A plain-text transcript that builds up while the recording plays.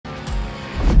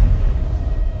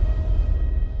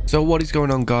So what is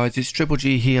going on, guys? It's Triple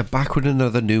G here, back with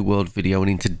another New World video,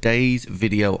 and in today's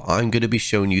video I'm going to be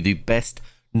showing you the best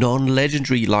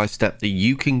non-legendary life step that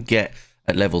you can get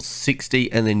at level 60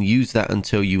 and then use that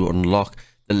until you unlock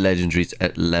the legendaries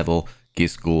at level gear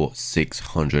score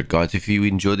 600. Guys, if you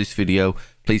enjoy this video,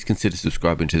 please consider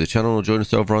subscribing to the channel or join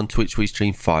us over on Twitch. We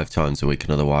stream 5 times a week,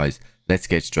 and otherwise let's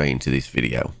get straight into this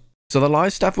video. So the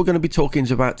life staff we're going to be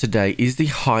talking about today is the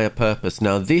higher purpose.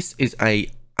 Now this is a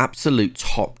absolute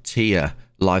top tier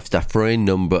life staff for a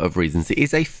number of reasons. It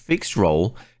is a fixed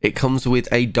roll. It comes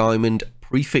with a diamond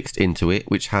prefixed into it,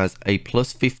 which has a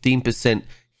plus 15%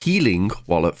 healing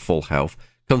while at full health.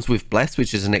 Comes with blessed,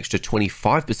 which is an extra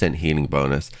 25% healing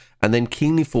bonus, and then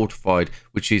keenly fortified,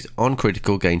 which is on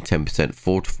critical gain 10%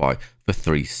 fortify for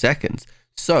 3 seconds.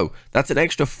 So that's an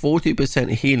extra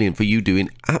 40% healing for you doing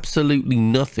absolutely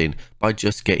nothing by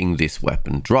just getting this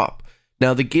weapon drop.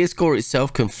 Now, the gear score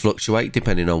itself can fluctuate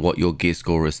depending on what your gear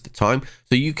score is at the time,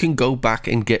 so you can go back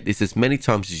and get this as many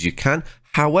times as you can.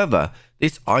 However,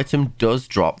 this item does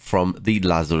drop from the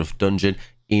Lazarus dungeon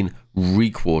in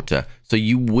Requarter, so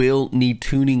you will need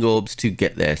tuning orbs to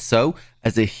get there. So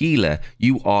as a healer,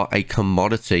 you are a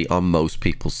commodity on most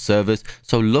people's servers,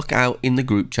 so look out in the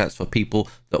group chats for people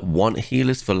that want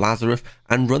healers for Lazarus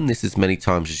and run this as many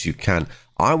times as you can.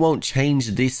 I won't change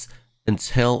this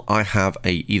until I have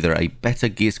either a better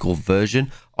gear score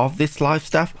version of this life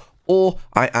staff, or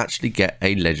I actually get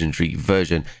a legendary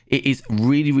version. It is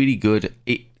really good.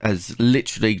 It has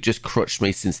literally just crushed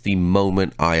me since the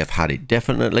moment I have had it.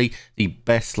 Definitely the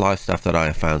best life staff that I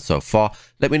have found so far.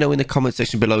 Let me know in the comment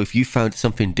section below if you found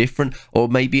something different or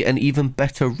maybe an even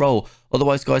better role.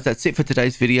 Otherwise, guys, that's it for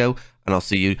today's video, and I'll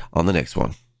see you on the next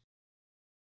one.